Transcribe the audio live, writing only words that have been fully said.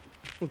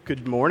Well,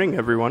 good morning,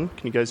 everyone.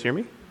 Can you guys hear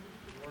me?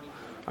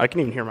 I can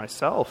even hear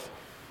myself.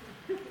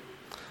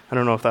 I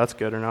don't know if that's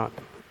good or not.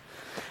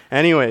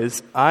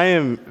 Anyways, I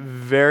am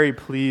very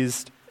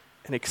pleased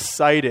and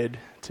excited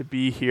to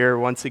be here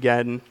once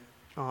again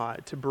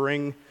to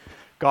bring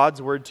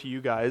God's word to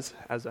you guys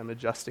as I'm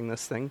adjusting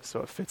this thing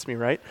so it fits me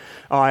right.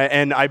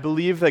 And I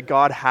believe that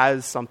God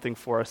has something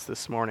for us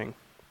this morning.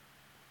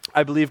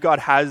 I believe God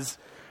has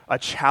a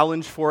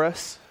challenge for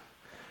us.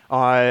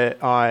 And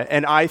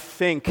I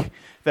think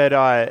that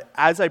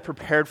as I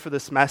prepared for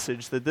this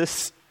message, that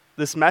this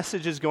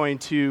message is going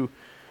to,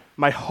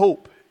 my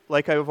hope,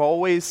 like I've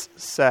always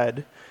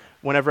said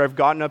whenever I've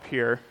gotten up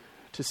here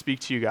to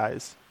speak to you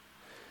guys,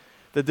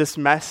 that this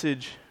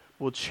message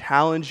will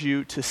challenge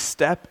you to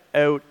step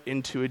out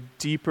into a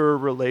deeper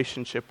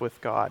relationship with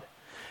God.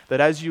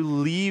 That as you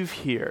leave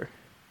here,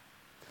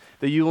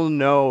 that you will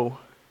know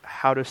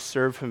how to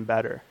serve Him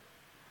better.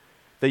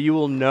 That you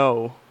will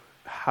know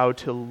how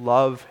to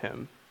love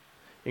Him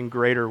in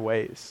greater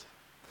ways.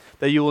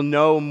 That you will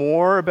know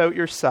more about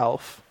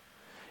yourself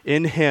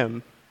in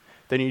Him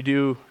than you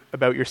do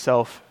about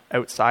yourself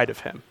outside of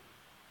Him.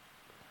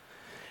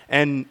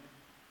 And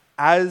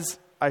as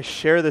I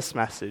share this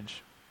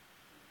message,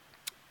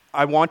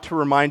 I want to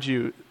remind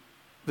you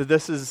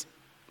that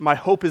my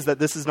hope is that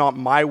this is not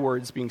my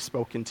words being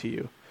spoken to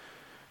you,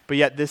 but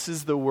yet this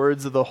is the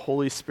words of the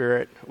Holy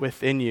Spirit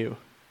within you,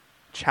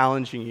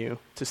 challenging you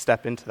to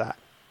step into that.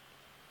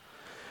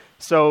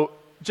 So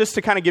just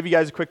to kind of give you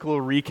guys a quick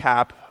little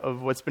recap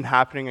of what's been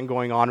happening and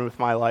going on with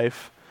my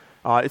life,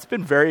 it's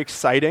been very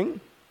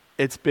exciting.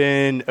 It's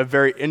been a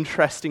very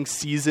interesting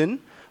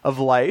season of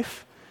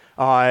life.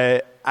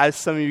 As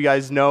some of you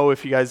guys know,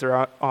 if you guys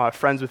are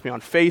friends with me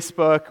on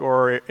Facebook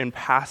or in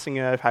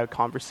passing, I've had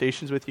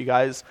conversations with you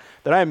guys,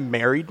 that I'm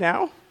married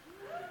now,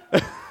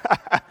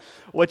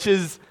 which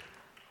is,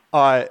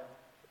 I'm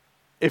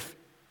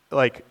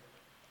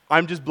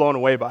just blown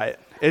away by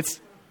it.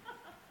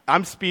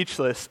 I'm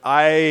speechless.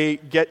 I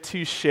get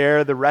to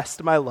share the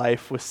rest of my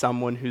life with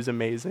someone who's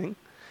amazing.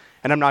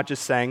 And I'm not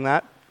just saying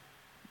that.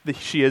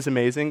 She is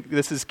amazing.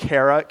 This is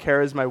Kara.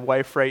 Kara is my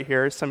wife right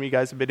here. Some of you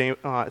guys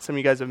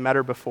have met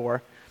her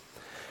before.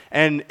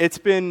 And it's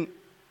been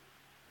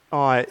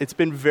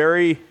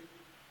very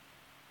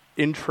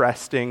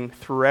interesting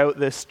throughout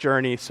this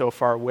journey so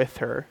far with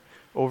her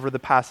over the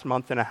past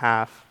month and a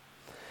half.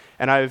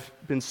 And I've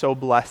been so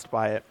blessed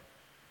by it.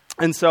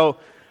 And so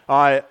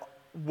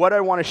what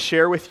I want to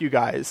share with you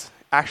guys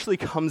actually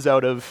comes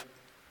out of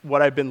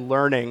what I've been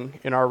learning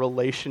in our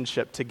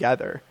relationship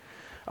together.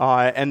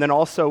 And then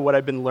also what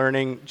I've been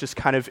learning just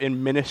kind of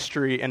in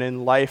ministry and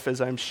in life as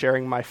I'm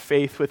sharing my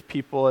faith with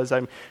people, as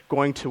I'm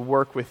going to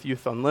work with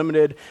Youth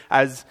Unlimited,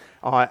 as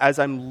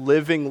I'm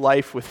living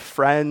life with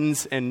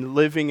friends and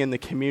living in the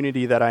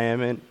community that I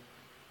am in.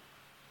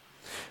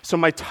 So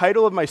my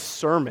title of my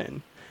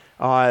sermon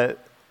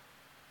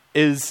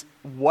is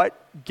What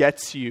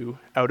Gets You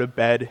Out of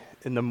Bed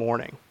in the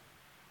Morning?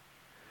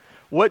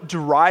 What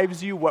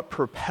drives you, what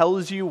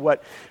propels you,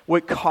 what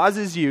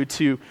causes you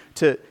to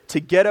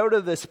get out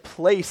of this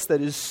place that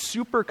is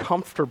super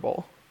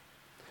comfortable,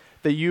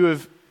 that you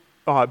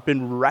have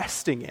been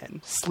resting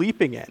in,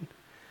 sleeping in,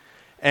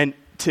 and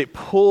to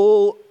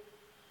pull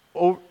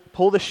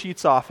the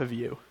sheets off of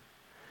you,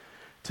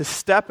 to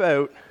step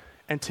out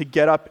and to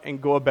get up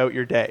and go about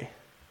your day?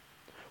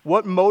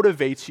 What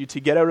motivates you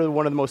to get out of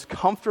one of the most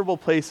comfortable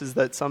places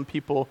that some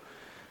people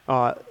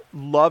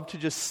love to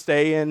just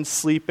stay in,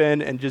 sleep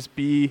in, and just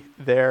be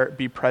there,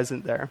 be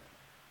present there?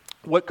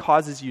 What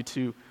causes you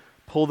to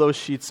pull those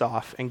sheets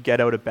off and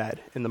get out of bed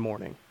in the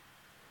morning?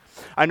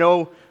 I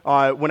know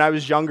when I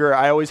was younger,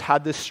 I always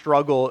had this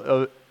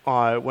struggle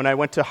when I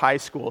went to high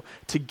school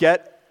to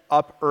get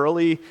up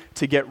early,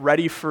 to get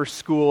ready for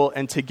school,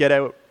 and to get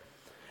out.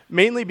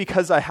 Mainly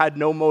because I had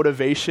no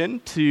motivation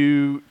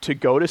to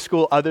go to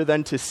school other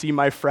than to see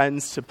my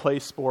friends, to play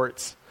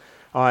sports,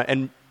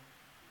 and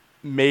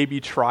maybe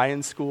try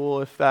in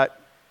school if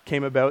that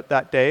came about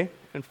that day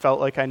and felt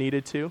like I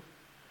needed to.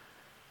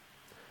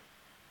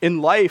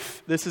 In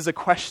life, this is a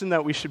question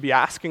that we should be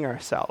asking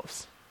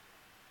ourselves.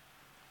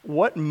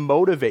 What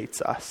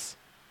motivates us?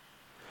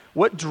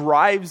 What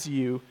drives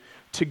you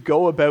to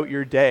go about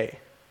your day?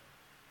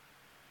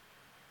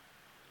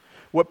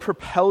 What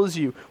propels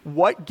you?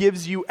 What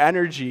gives you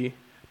energy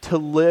to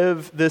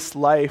live this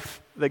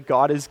life that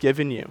God has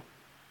given you?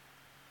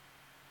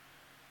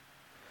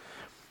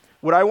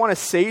 What I want to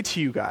say to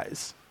you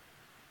guys,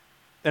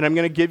 and I'm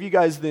going to give you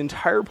guys the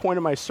entire point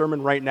of my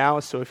sermon right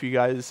now, so if you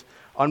guys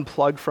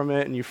unplug from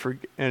it and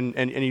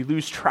you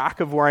lose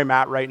track of where I'm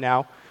at right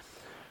now,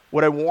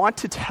 what I want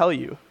to tell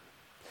you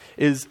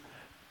is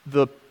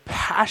the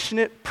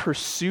passionate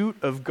pursuit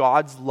of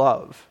God's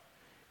love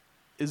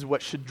is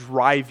what should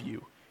drive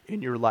you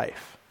in your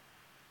life,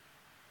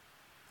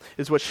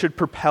 is what should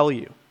propel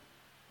you.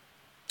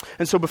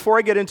 And so before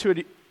I get into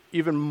it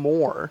even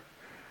more,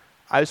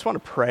 I just want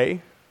to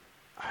pray.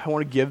 I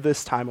want to give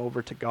this time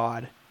over to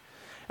God,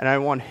 and I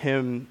want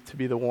Him to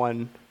be the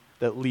one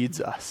that leads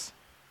us.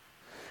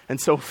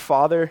 And so,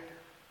 Father,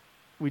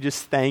 we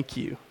just thank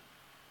you.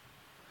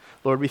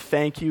 Lord, we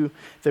thank you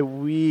that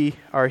we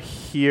are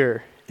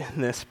here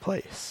in this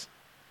place.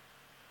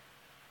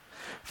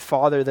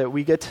 Father, that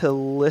we get to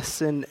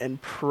listen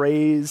and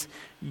praise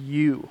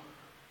you,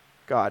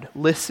 God.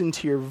 Listen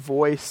to your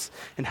voice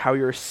and how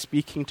you're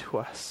speaking to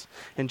us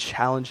and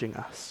challenging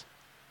us.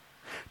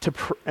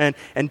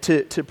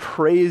 To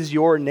praise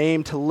your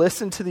name, to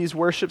listen to these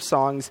worship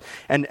songs,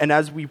 and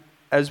as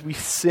we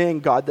sing,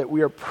 God, that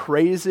we are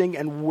praising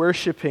and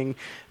worshiping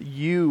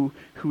you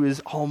who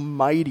is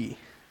almighty,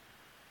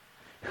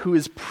 who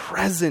is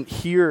present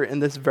here in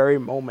this very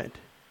moment,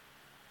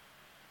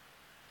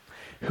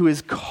 who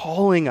is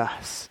calling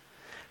us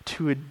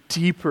to a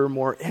deeper,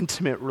 more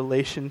intimate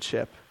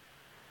relationship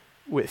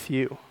with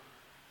you.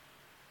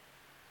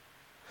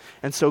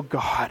 And so,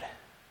 God,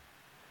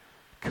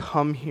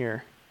 come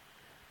here,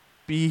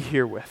 be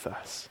here with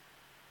us,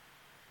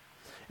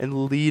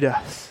 and lead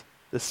us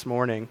this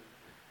morning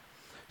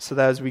so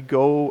that as we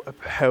go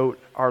about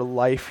our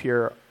life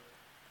here,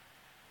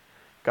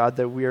 God,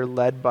 that we are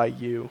led by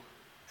you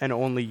and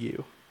only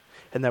you,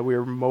 and that we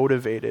are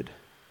motivated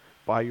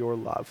by your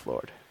love,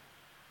 Lord.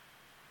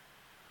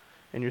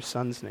 In your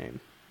Son's name,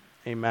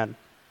 amen.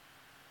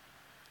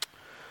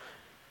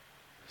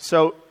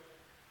 So,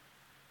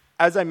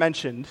 as I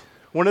mentioned,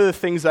 one of the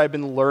things I've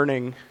been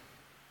learning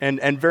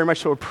and very much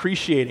so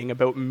appreciating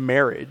about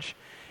marriage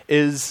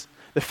is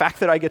the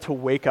fact that I get to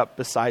wake up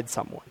beside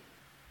someone.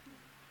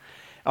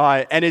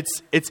 And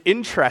it's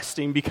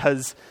interesting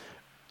because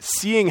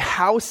seeing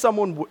how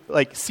someone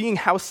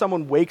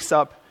wakes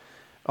up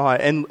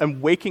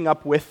and waking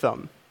up with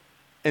them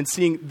and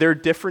seeing their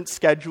different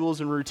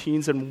schedules and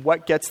routines and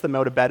what gets them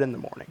out of bed in the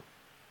morning.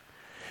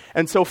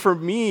 And so for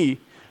me,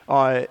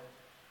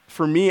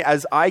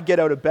 as I get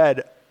out of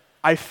bed,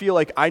 I feel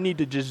like I need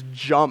to just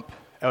jump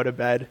out of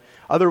bed.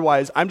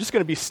 Otherwise, I'm just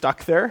going to be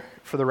stuck there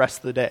for the rest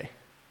of the day.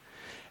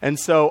 And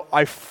so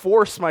I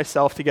force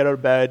myself to get out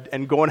of bed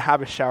and go and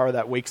have a shower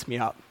that wakes me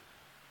up.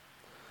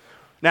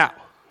 Now,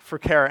 for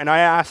Kara, and I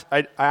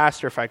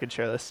asked her if I could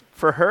share this.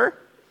 For her,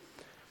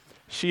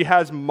 she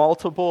has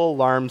multiple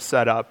alarms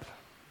set up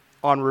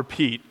on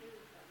repeat.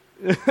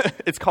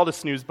 It's called a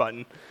snooze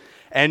button.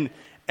 And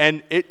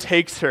it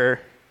takes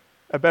her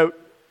about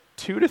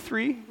 2 to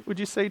 3, would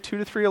you say 2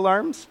 to 3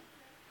 alarms?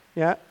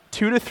 Yeah,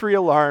 2 to 3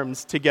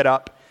 alarms to get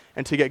up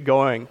and to get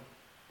going.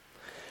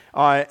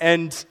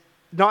 And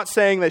not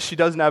saying that she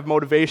doesn't have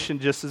motivation,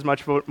 just as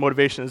much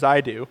motivation as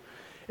I do.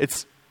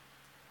 There's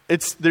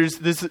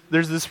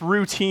this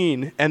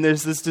routine and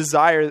there's this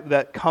desire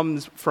that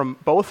comes from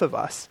both of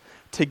us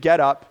to get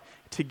up,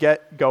 to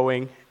get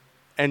going,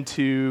 and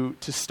to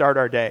start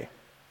our day.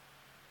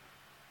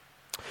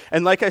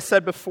 And like I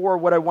said before,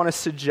 what I want to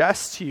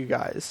suggest to you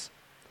guys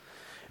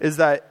is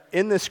that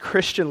in this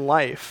Christian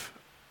life,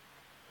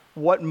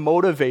 what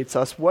motivates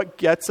us, what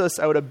gets us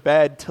out of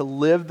bed to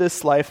live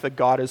this life that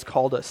God has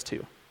called us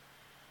to?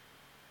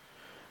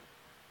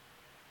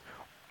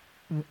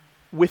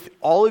 With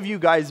all of you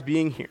guys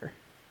being here,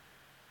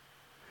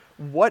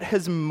 what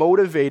has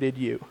motivated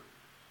you?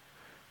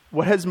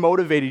 What has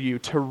motivated you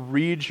to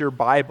read your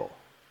Bible,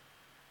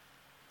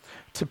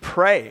 to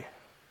pray,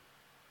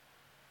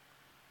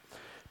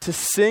 to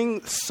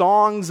sing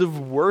songs of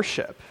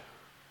worship,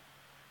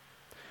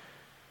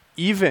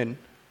 even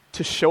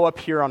to show up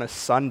here on a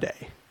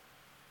Sunday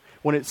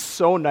when it's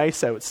so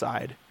nice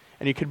outside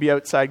and you could be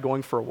outside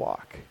going for a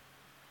walk?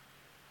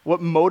 What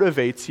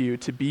motivates you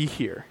to be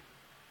here?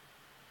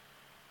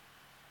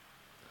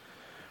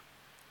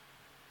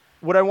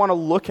 What I want to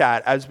look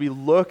at as we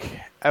look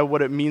at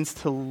what it means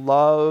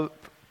to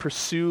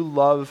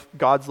pursue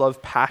God's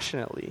love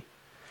passionately,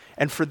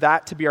 and for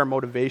that to be our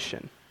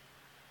motivation,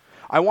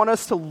 I want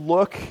us to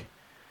look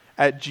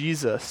at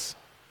Jesus.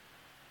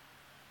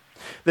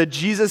 That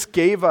Jesus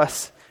gave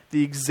us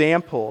the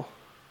example,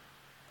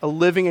 a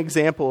living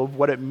example of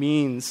what it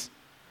means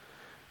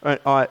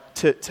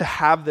to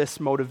have this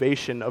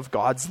motivation of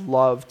God's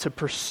love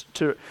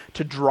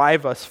to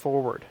drive us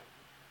forward.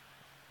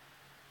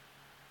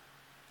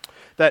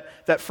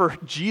 That for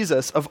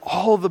Jesus, of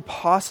all the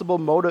possible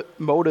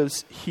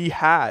motives he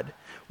had,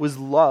 was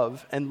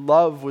love, and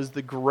love was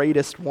the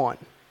greatest one.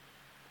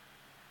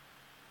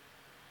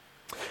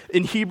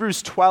 In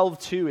Hebrews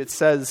 12:2, it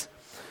says,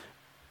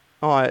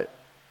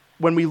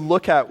 when we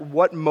look at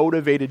what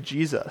motivated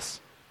Jesus,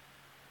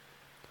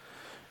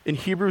 in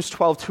Hebrews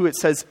 12:2, it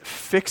says,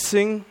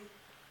 fixing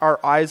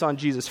our eyes on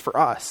Jesus, for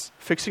us,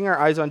 fixing our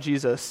eyes on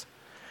Jesus,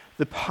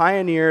 the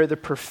pioneer, the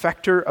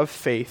perfecter of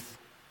faith.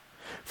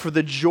 For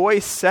the joy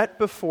set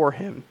before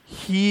him,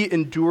 he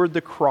endured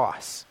the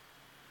cross,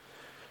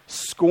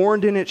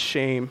 scorned in its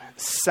shame,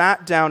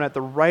 sat down at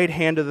the right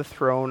hand of the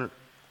throne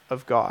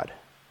of God.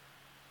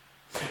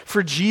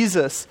 For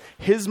Jesus,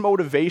 his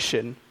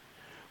motivation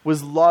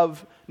was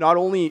love, not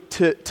only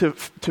to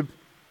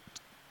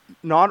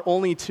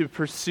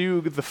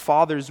pursue the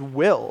Father's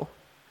will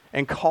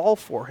and call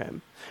for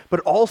him, but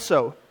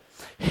also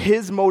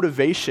his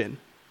motivation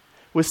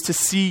was to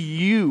see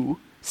you,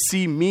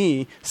 see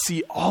me,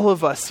 see all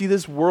of us, see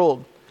this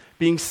world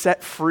being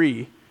set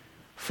free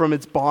from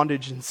its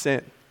bondage and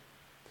sin.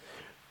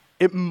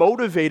 It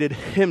motivated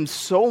him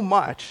so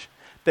much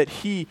that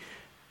he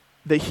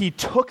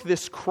took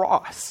this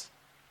cross.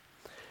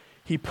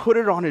 He put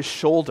it on his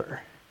shoulder.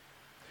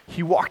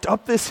 He walked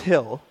up this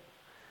hill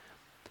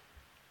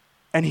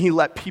and he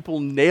let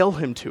people nail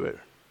him to it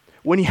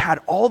when he had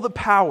all the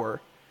power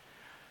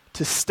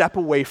to step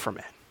away from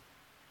it.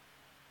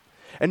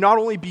 And not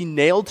only be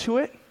nailed to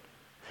it,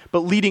 but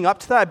leading up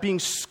to that, being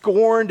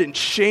scorned and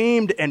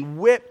shamed and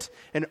whipped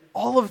and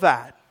all of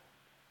that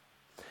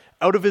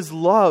out of his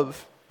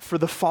love for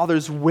the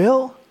Father's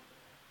will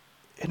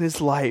in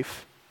his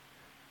life.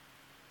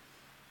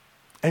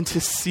 And to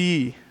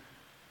see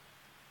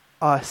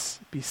us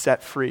be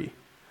set free,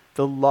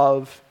 the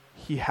love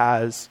he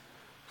has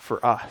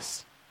for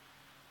us.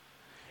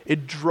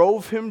 It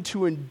drove him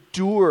to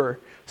endure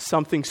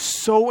something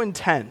so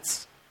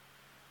intense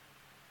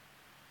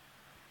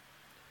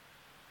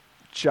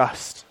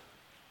just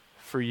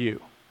for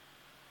you,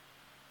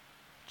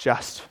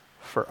 just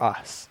for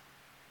us.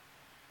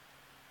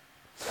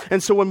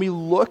 And so when we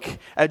look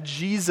at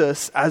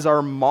Jesus as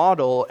our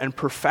model and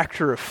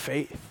perfecter of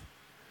faith,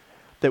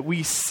 that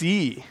we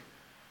see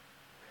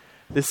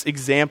this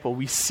example,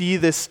 we see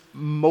this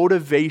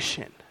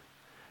motivation,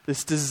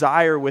 this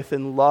desire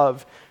within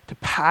love to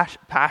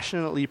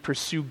passionately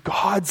pursue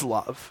God's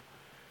love,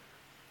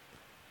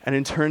 and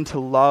in turn to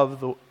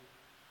love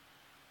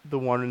the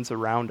ones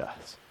around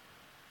us,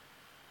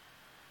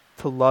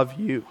 to love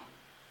you,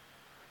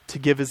 to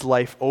give his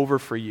life over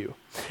for you.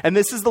 And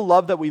this is the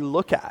love that we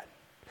look at.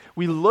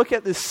 We look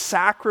at this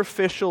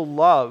sacrificial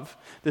love,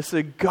 this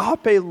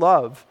agape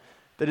love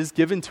that is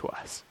given to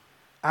us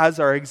as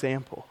our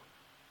example,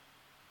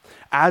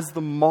 as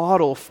the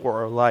model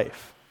for our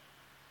life.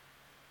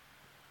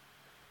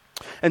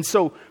 And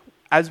so,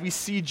 as we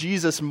see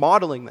Jesus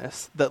modeling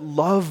this, that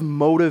love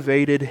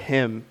motivated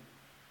him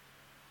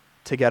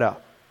to get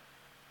up,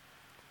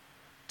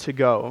 to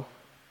go,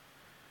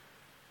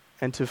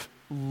 and to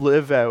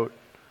live out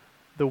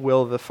the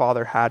will the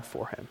Father had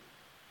for him.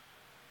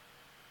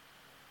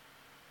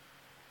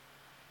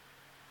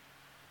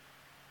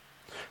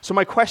 So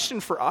my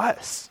question for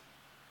us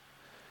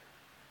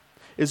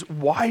is,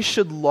 why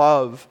should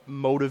love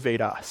motivate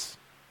us?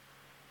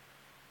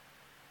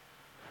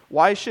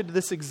 Why should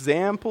this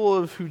example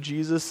of who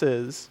Jesus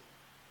is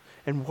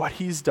and what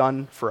he's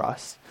done for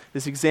us,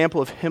 this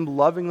example of him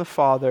loving the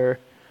Father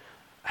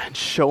and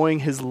showing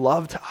his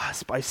love to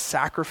us by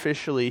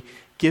sacrificially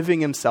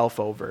giving himself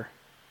over,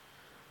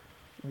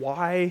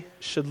 why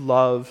should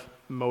love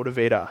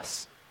motivate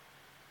us?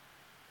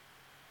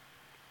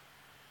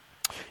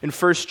 In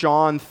 1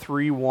 John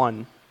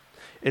 3:1,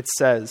 it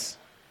says,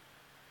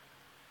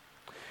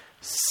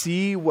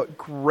 "See what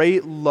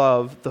great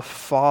love the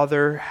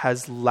Father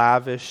has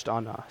lavished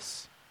on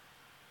us,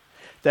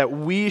 that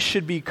we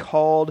should be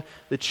called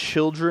the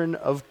children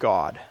of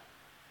God,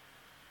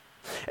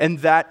 and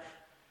that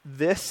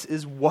this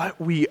is what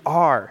we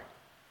are.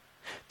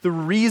 The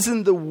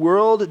reason the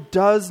world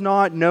does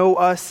not know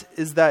us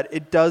is that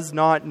it does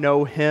not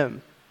know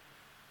him."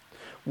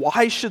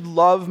 Why should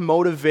love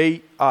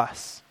motivate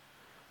us?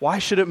 Why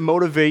should it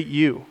motivate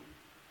you?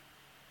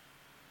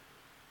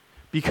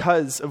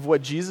 Because of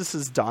what Jesus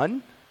has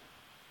done,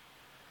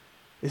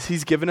 is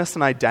he's given us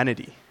an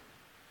identity.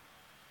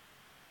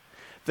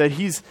 That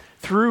he's,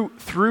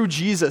 through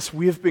Jesus,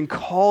 we have been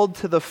called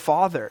to the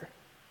Father.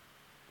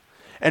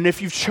 And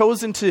if you've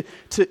chosen to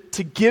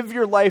give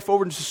your life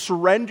over and to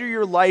surrender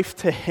your life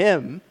to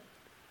him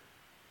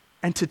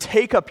and to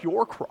take up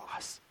your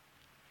cross,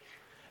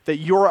 that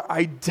your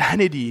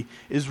identity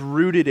is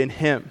rooted in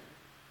him.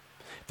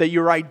 That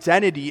your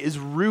identity is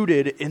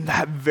rooted in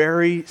that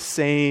very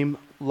same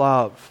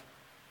love.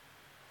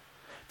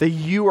 That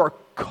you are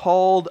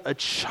called a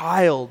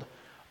child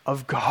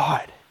of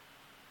God.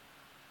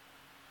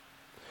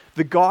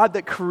 The God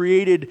that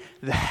created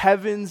the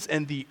heavens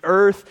and the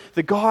earth,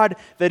 the God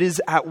that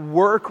is at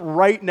work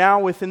right now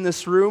within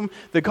this room,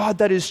 the God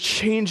that is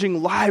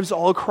changing lives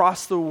all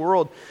across the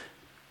world.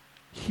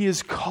 He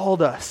has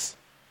called us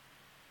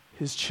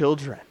his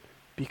children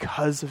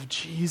because of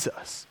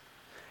Jesus,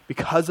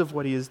 because of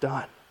what he has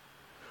done.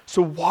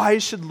 So why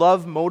should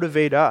love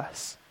motivate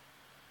us?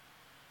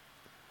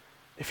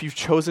 If you've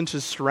chosen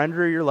to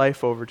surrender your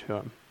life over to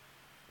him,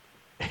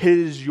 it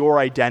is your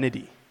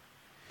identity.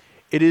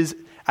 It is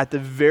at the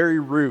very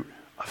root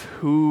of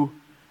who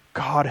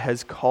God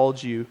has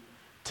called you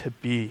to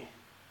be.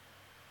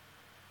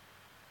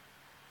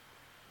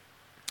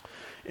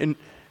 And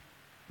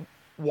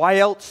why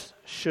else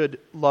should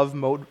love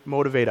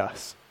motivate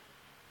us?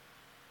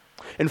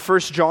 In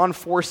 1 John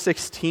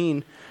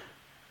 4:16,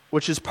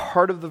 which is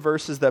part of the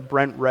verses that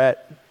Brent read,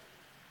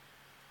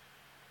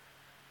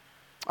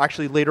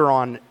 actually later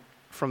on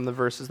from the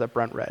verses that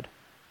Brent read,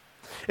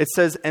 it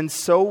says, "And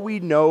so we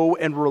know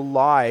and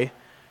rely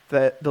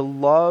that the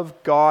love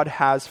God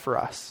has for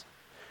us.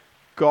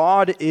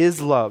 God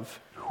is love.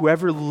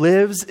 Whoever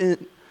lives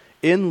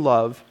in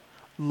love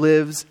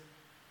lives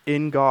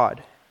in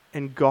God,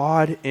 and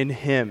God in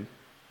him."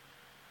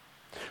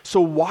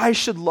 So why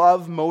should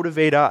love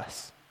motivate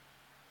us?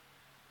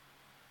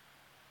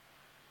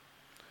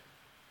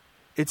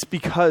 It's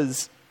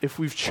because if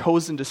we've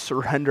chosen to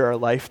surrender our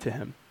life to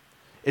him,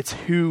 it's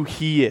who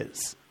he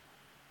is.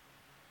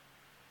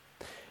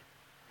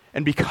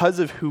 And because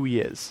of who he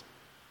is,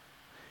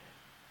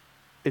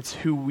 it's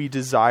who we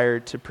desire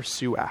to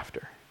pursue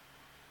after.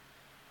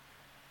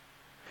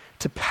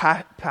 To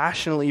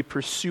passionately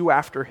pursue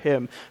after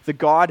him, the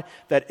God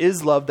that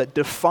is love, that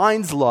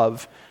defines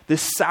love,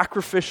 this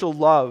sacrificial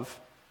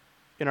love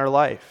in our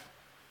life.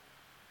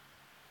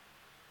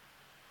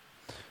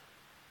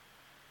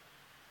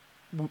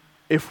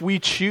 If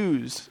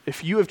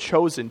you have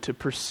chosen to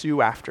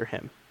pursue after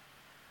him,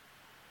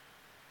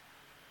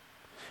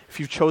 if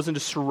you've chosen to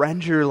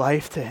surrender your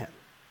life to him,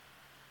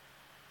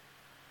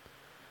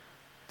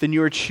 then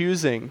you are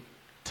choosing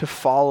to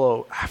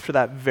follow after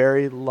that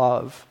very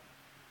love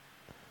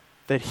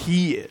that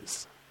he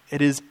is.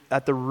 It is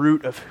at the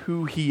root of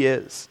who he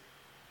is.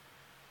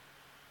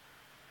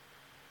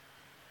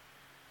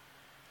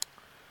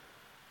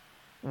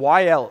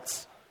 Why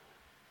else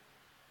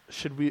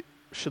should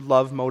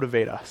love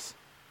motivate us?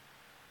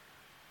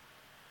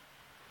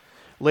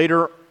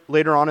 Later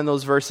on in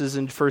those verses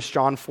in 1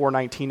 John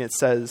 4:19 it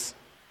says,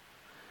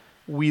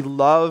 "We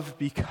love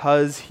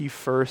because he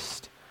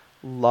first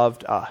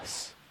loved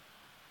us."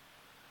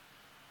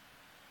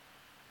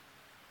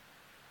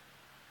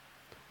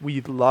 We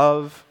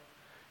love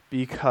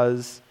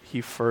because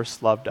he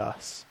first loved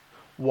us.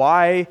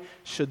 Why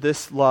should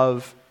this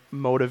love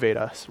motivate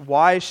us?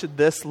 Why should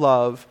this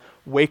love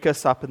wake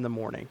us up in the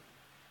morning?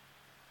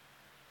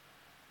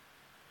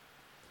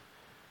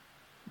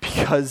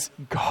 Because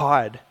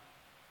God,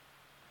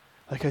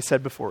 like I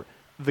said before,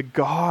 the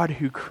God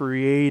who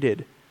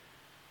created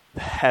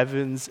the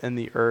heavens and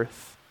the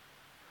earth,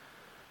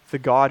 the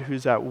God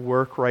who's at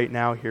work right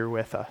now here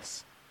with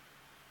us,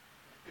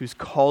 who's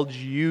called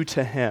you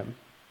to him,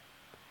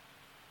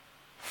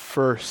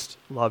 first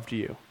loved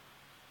you.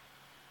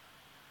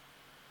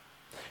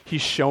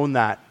 He's shown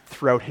that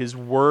throughout his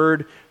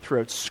word,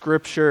 throughout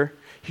scripture.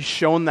 He's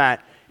shown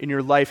that in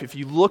your life. If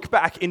you look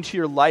back into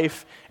your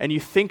life and you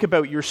think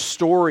about your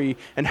story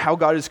and how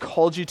God has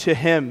called you to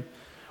him,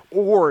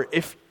 or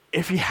if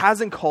he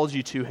hasn't called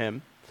you to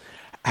him,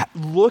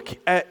 look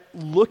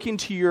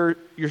into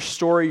your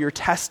story, your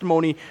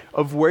testimony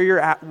of where you're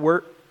at,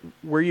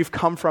 where you've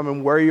come from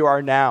and where you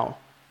are now.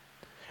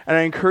 And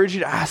I encourage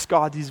you to ask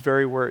God these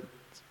very words.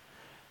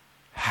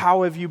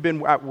 How have you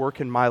been at work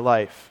in my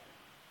life?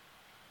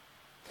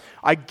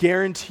 I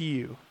guarantee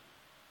you,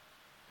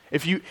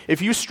 if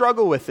you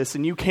struggle with this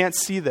and you can't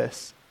see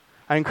this,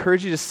 I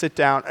encourage you to sit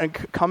down and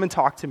come and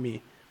talk to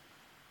me.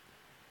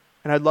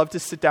 And I'd love to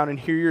sit down and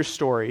hear your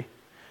story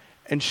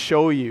and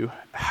show you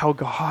how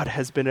God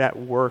has been at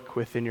work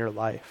within your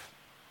life.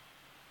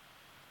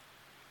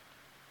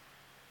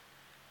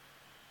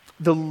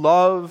 The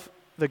love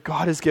that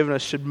God has given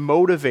us should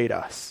motivate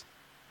us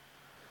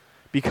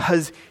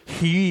because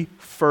he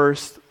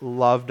first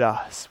loved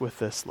us with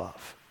this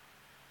love.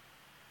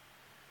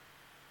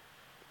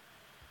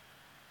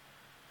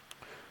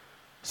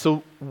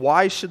 So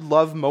why should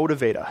love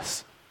motivate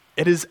us?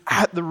 It is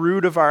at the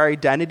root of our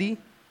identity.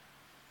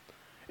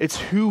 It's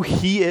who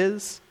he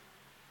is.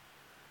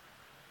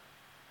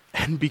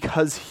 And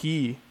because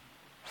he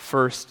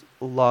first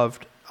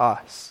loved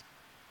us.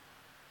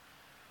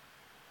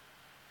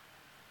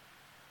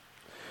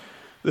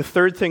 The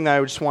third thing that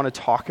I just want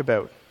to talk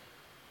about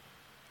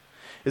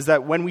is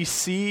that when we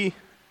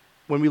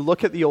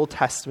look at the Old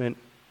Testament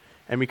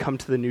and we come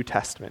to the New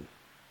Testament,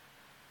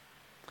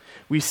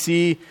 we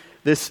see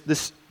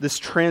this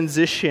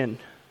transition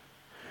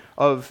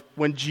of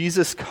when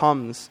Jesus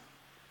comes,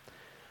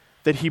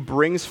 that he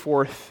brings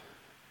forth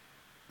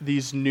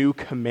these new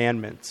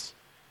commandments.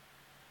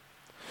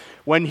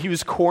 When he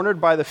was cornered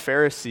by the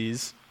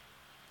Pharisees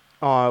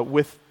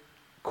with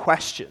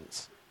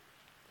questions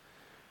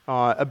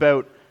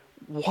about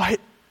what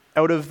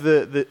out of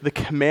the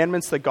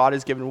commandments that God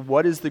has given,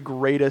 what is the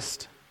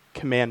greatest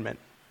commandment?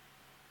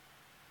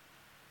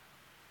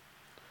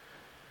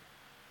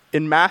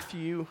 In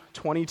Matthew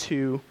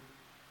 22,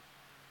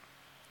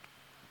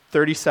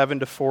 37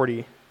 to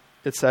 40,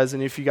 it says,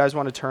 and if you guys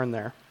want to turn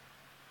there.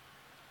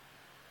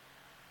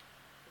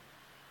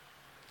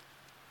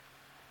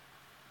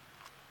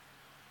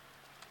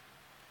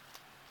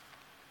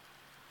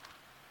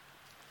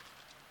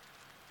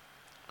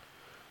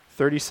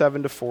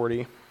 (37 to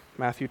 40),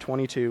 Matthew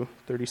 22,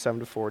 37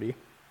 to 40.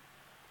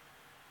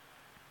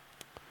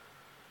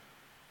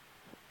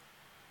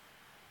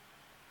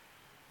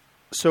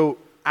 So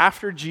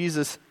after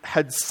Jesus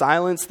had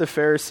silenced the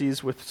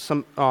Pharisees with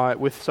some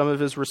of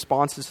his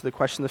responses to the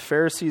question, the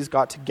Pharisees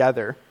got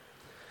together,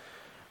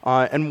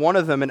 and one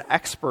of them, an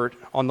expert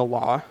on the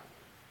law,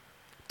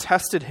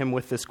 tested him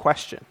with this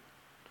question.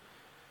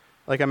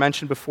 Like I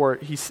mentioned before,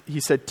 he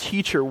said,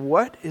 "Teacher,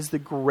 what is the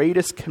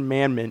greatest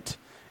commandment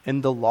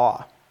in the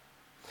law?"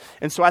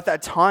 And so at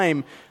that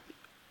time,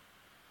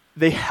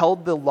 they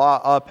held the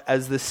law up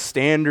as the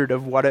standard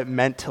of what it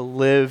meant to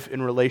live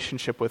in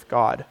relationship with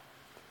God.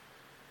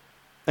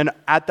 And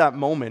at that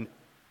moment,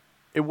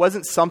 it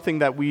wasn't something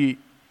that we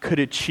could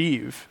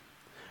achieve,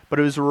 but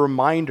it was a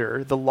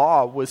reminder. The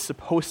law was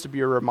supposed to be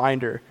a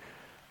reminder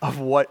of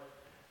what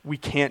we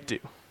can't do,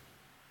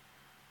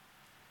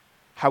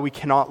 how we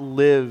cannot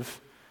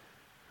live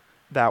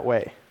that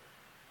way.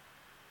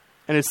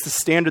 And it's the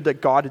standard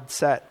that God had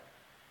set.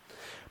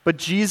 But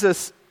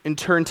Jesus, in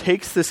turn,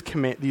 takes these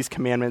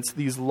commandments,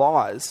 these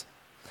laws,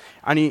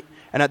 and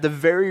at the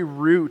very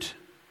root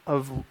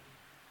of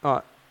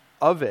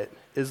it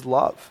is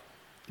love.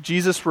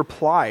 Jesus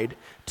replied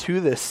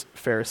to this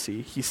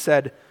Pharisee. He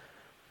said,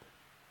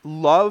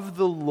 "Love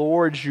the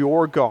Lord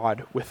your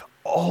God with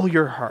all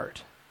your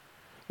heart,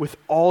 with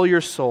all your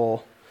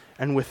soul,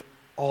 and with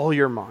all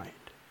your mind.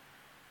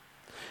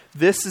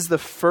 This is the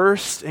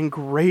first and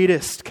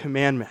greatest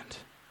commandment.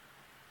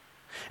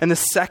 And the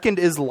second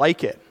is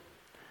like it.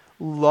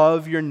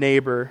 Love your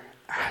neighbor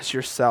as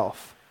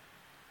yourself.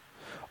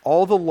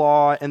 All the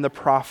law and the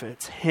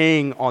prophets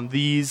hang on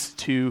these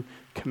two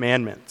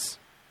commandments."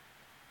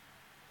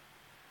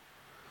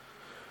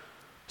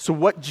 So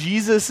what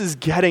Jesus is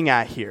getting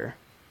at here,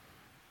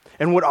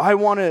 and what I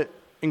want to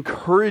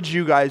encourage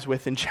you guys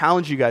with and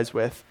challenge you guys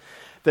with,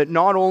 that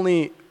not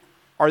only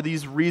are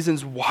these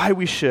reasons why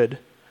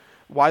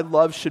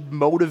love should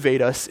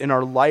motivate us in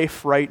our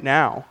life right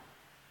now,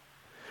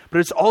 but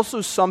it's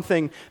also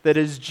something that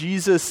as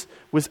Jesus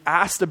was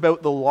asked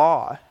about the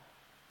law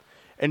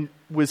and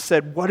was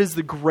said, what is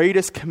the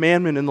greatest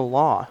commandment in the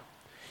law?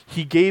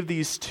 He gave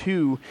these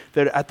two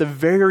that at the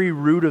very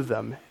root of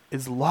them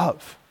is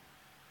love.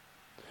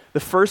 The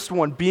first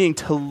one being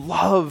to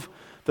love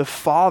the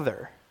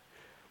Father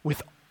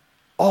with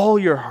all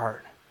your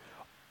heart,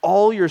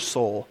 all your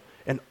soul,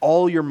 and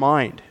all your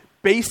mind.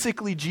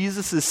 Basically,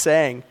 Jesus is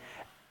saying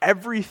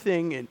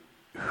everything in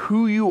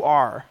who you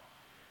are,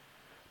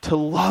 to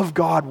love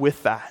God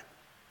with that.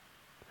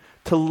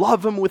 To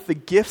love him with the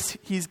gifts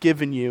he's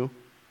given you,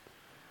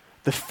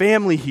 the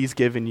family he's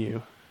given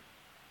you,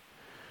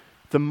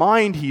 the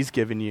mind he's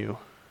given you,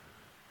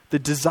 the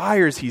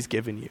desires he's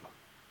given you.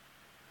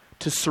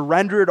 To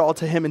surrender it all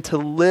to him and to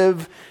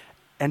live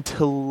and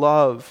to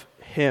love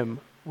him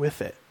with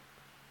it.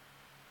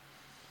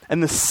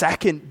 And the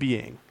second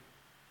being,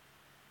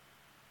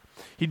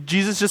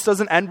 Jesus just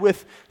doesn't end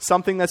with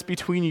something that's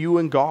between you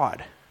and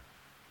God.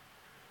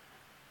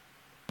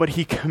 But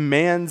he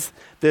commands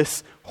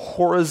this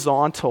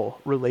horizontal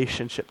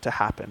relationship to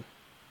happen.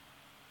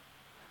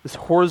 This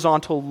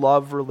horizontal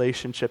love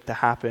relationship to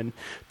happen,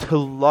 to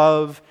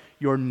love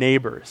your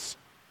neighbors.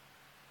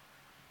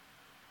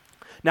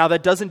 Now,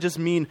 that doesn't just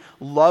mean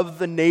love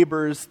the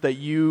neighbors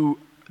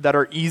that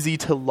are easy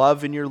to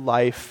love in your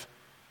life,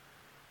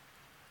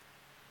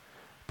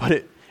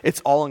 but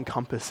it's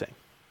all-encompassing.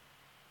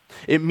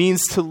 It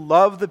means to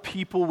love the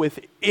people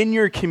within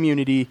your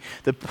community,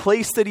 the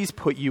place that he's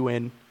put you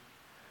in,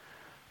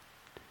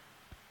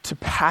 to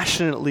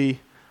passionately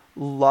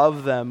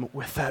love them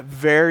with that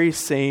very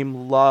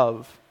same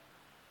love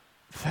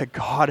that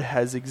God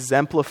has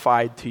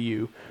exemplified to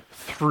you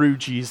through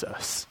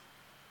Jesus.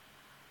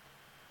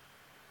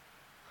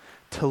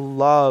 To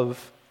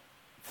love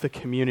the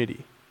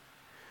community.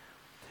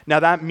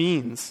 Now that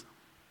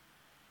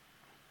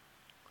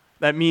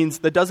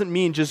doesn't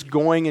mean just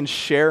going and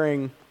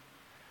sharing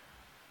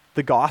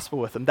the gospel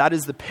with them. That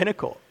is the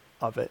pinnacle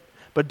of it.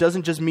 But it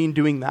doesn't just mean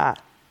doing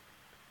that.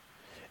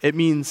 It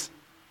means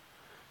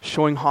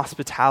showing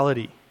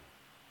hospitality,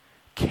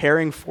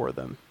 caring for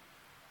them,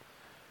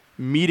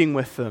 meeting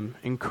with them,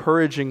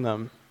 encouraging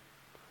them,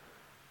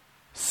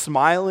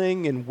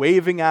 smiling and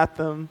waving at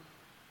them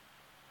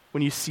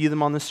when you see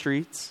them on the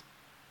streets.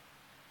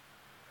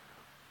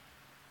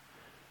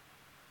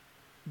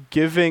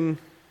 Giving,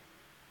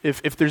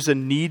 if there's a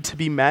need to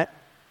be met,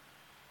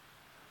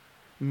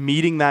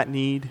 meeting that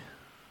need.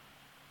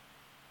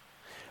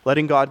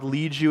 Letting God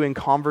lead you in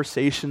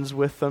conversations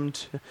with them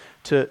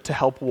to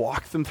help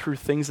walk them through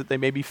things that they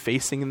may be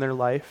facing in their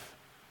life.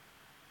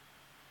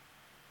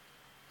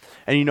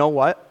 And you know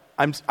what?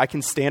 I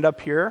can stand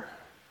up here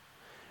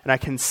and I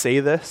can say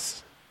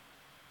this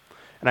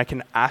and I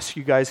can ask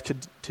you guys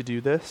to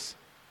do this,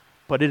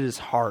 but it is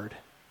hard.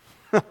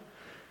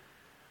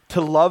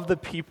 To love the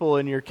people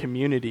in your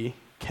community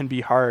can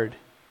be hard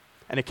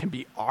and it can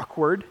be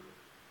awkward.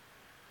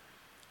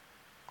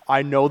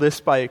 I know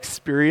this by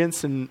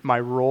experience in my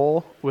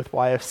role with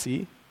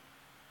YFC.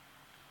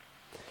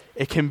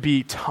 It can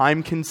be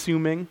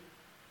time-consuming.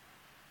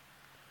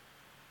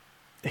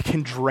 It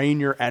can drain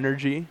your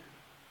energy.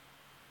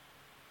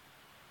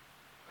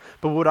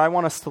 But what I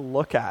want us to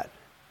look at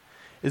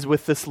is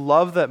with this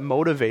love that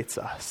motivates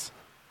us,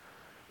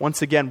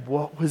 once again,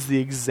 what was the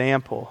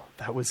example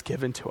that was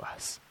given to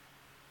us?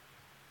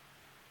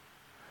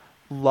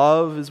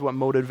 Love is what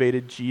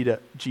motivated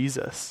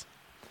Jesus.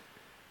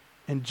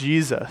 And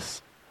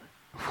Jesus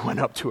went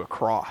up on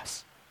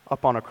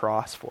a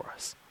cross for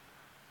us.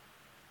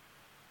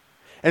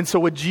 And so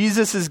what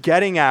Jesus is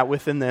getting at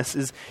within this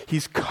is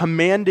he's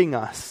commanding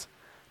us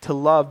to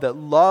love, that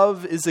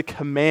love is a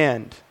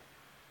command.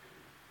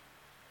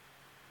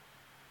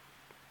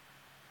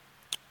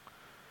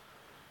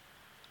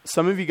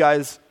 Some of you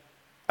guys,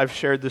 I've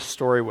shared this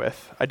story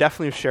with. I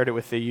definitely have shared it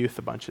with the youth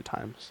a bunch of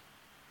times.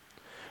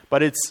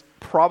 But it's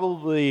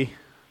probably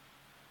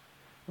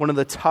one of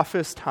the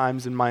toughest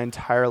times in my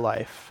entire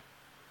life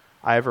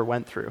I ever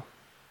went through.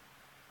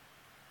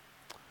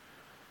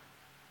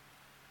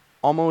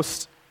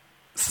 Almost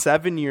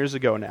 7 years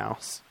ago now,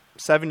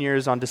 7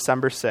 years on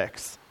December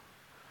 6th,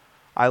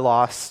 I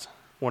lost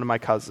one of my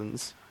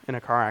cousins in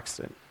a car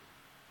accident,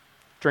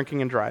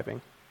 drinking and driving.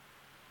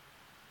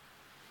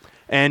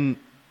 And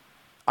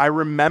I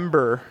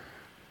remember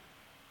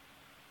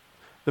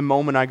the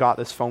moment I got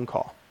this phone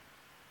call.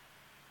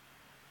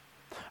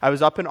 I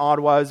was up in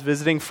Ottawa, I was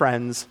visiting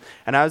friends,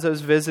 and as I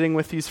was visiting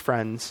with these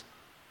friends,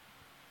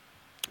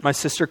 my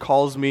sister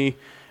calls me,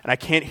 and I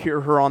can't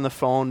hear her on the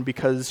phone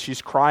because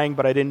she's crying,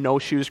 but I didn't know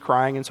she was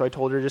crying, and so I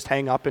told her just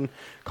hang up and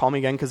call me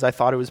again because I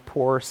thought it was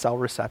poor cell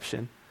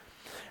reception.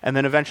 And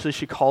then eventually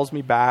she calls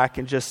me back,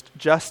 and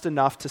just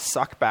enough to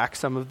suck back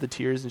some of the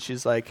tears, and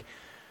she's like,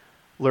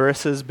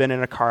 Larissa's been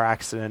in a car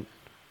accident.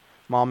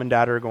 Mom and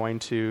Dad are going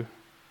to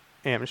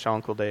Aunt Michelle,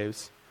 Uncle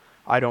Dave's.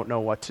 I don't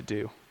know what to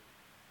do.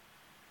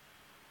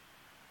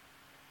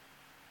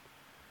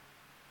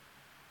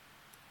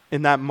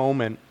 In that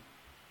moment,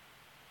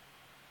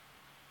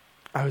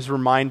 I was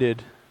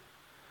reminded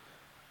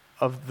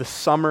of the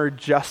summer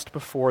just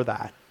before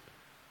that,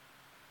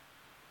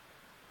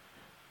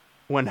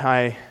 when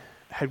I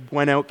had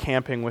went out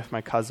camping with my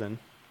cousin,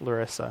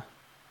 Larissa.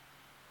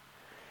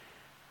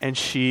 And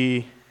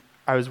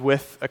I was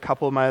with a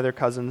couple of my other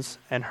cousins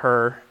and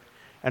her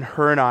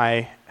and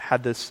I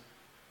had this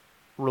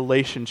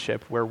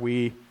relationship where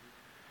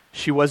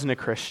she wasn't a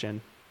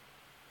Christian.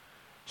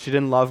 She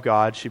didn't love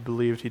God. She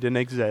believed he didn't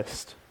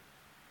exist.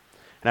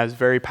 And I was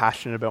very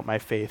passionate about my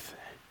faith,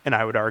 and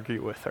I would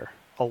argue with her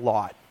a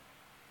lot.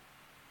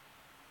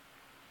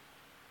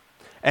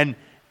 And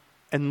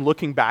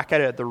looking back at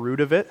it, at the root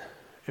of it,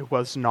 it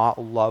was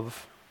not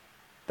love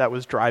that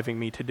was driving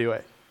me to do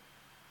it.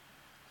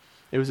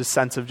 It was a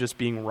sense of just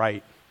being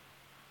right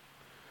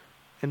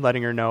and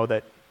letting her know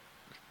that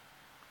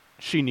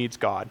she needs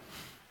God.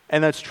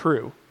 And that's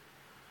true.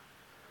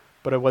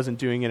 But I wasn't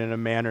doing it in a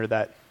manner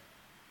that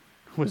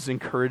was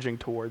encouraging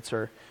towards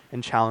her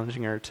and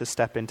challenging her to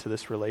step into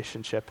this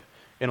relationship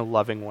in a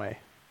loving way.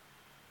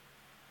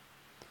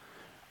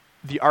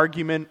 An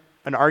argument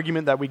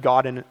that we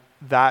got in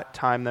that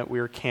time that we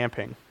were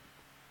camping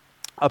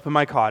up in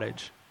my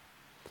cottage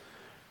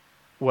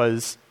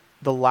was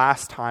the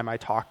last time I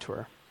talked to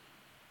her.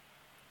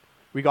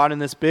 We got in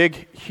this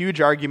big, huge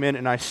argument,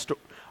 and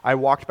I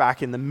walked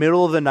back in the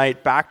middle of the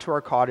night back to our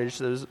cottage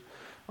that was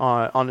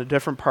on a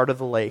different part of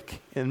the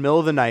lake. In the middle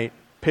of the night,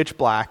 pitch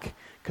black,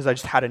 because I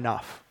just had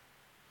enough.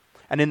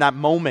 And in that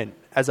moment,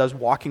 as I was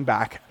walking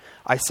back,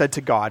 I said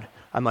to God,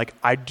 I'm like,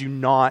 I do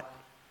not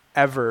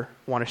ever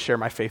want to share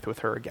my faith with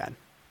her again.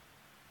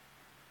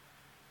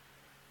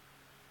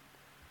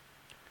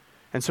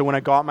 And so when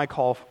I got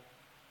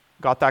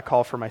that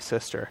call from my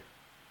sister,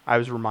 I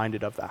was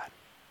reminded of that.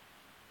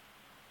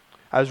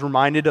 I was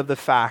reminded of the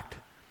fact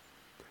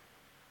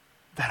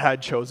that I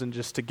had chosen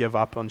just to give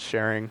up on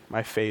sharing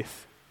my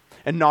faith.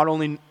 And not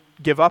only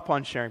give up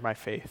on sharing my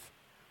faith,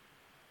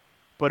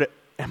 but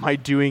am I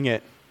doing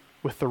it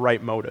with the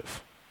right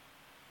motive?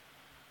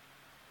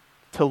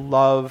 To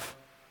love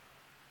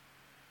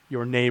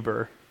your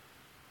neighbor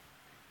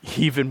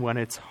even when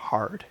it's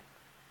hard.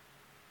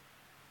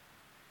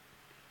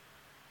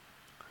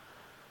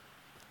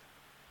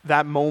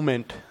 That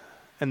moment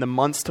and the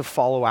months to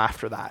follow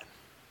after that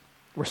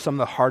were some of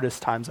the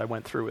hardest times I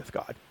went through with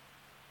God.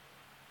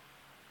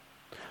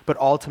 But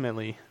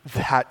ultimately,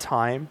 that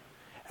time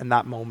and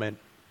that moment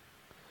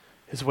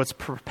is what's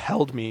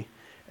propelled me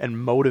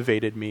and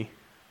motivated me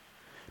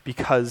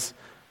because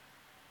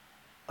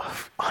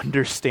of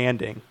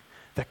understanding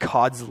that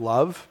God's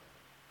love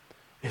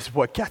is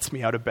what gets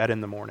me out of bed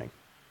in the morning,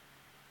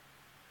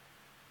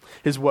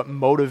 is what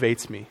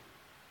motivates me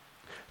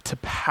to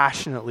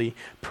passionately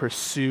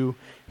pursue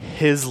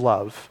his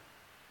love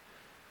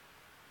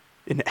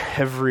in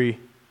every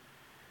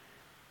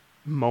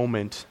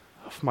moment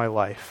of my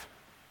life.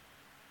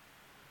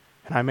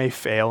 And I may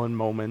fail in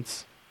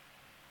moments,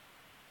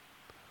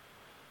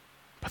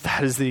 but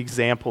that is the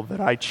example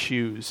that I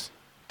choose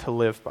to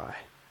live by.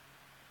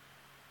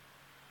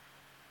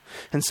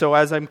 And so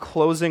as I'm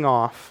closing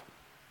off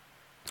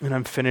and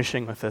I'm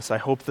finishing with this, I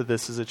hope that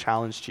this is a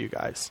challenge to you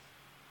guys.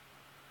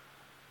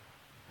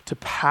 To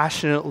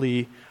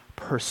passionately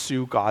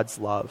pursue God's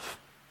love.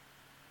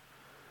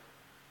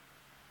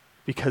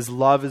 Because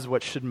love is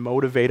what should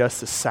motivate us,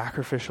 the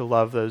sacrificial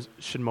love that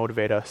should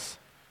motivate us.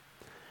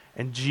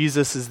 And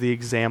Jesus is the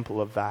example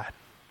of that.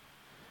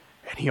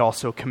 And he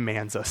also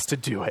commands us to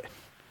do it.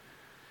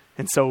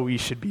 And so we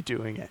should be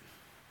doing it.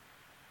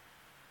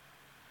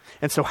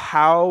 And so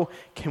how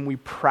can we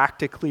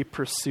practically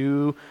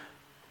pursue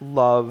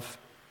love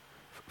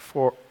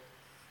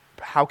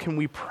how can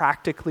we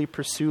practically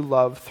pursue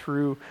love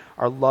through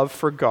our love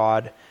for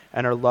God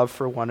and our love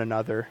for one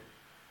another,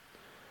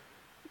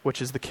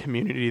 which is the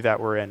community that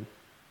we're in?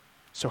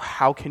 So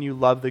how can you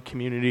love the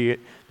community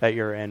that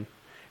you're in?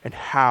 And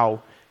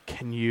how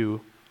can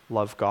you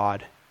love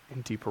God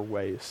in deeper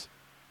ways?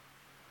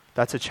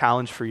 That's a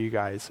challenge for you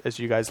guys as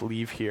you guys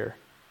leave here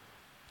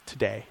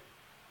today.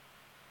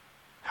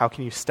 How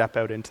can you step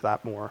out into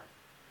that more?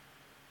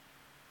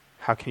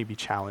 How can you be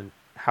challenged?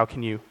 How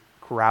can you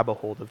grab a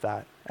hold of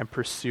that and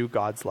pursue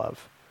God's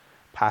love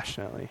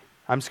passionately?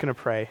 I'm just going to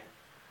pray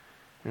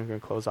and I'm going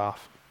to close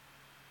off.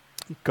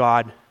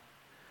 God,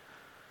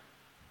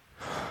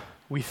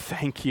 we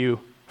thank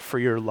you for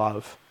your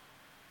love.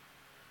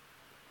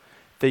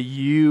 That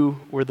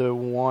you were the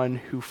one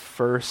who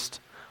first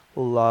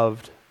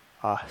loved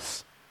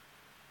us.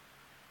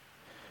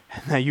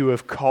 And that you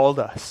have called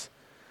us,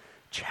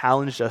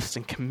 challenged us,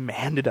 and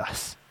commanded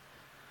us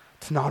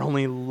to not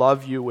only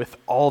love you with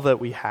all that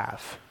we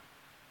have,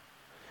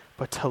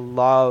 but to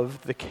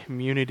love the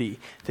community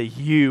that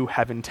you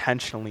have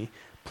intentionally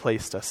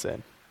placed us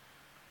in.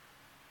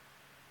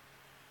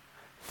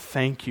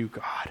 Thank you,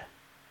 God.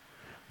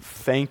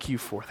 Thank you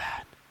for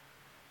that.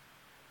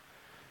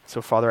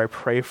 So, Father, I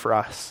pray for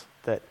us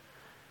that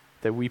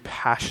we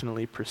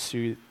passionately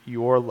pursue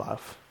your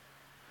love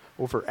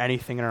over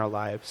anything in our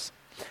lives.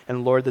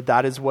 And Lord,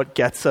 that is what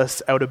gets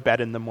us out of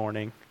bed in the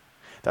morning.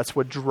 That's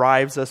what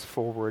drives us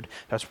forward.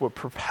 That's what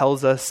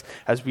propels us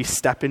as we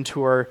step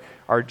into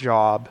our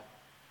job,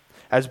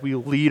 as we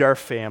lead our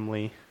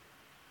family,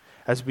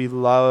 as we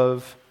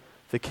love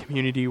the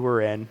community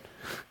we're in,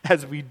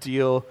 as we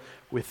deal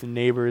with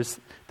neighbors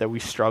that we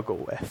struggle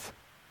with,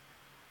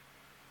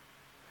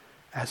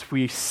 as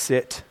we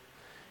sit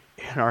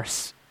in our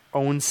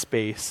own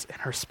space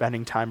and are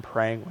spending time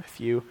praying with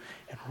you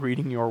and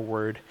reading your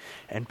word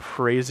and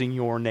praising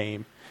your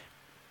name,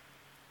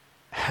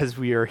 as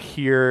we are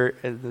here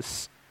in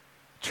this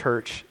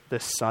church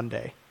this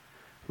Sunday.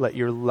 Let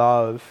your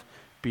love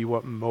be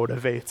what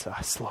motivates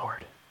us,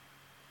 Lord.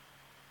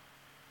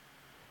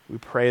 We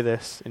pray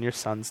this in your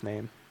Son's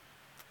name.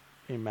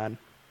 Amen.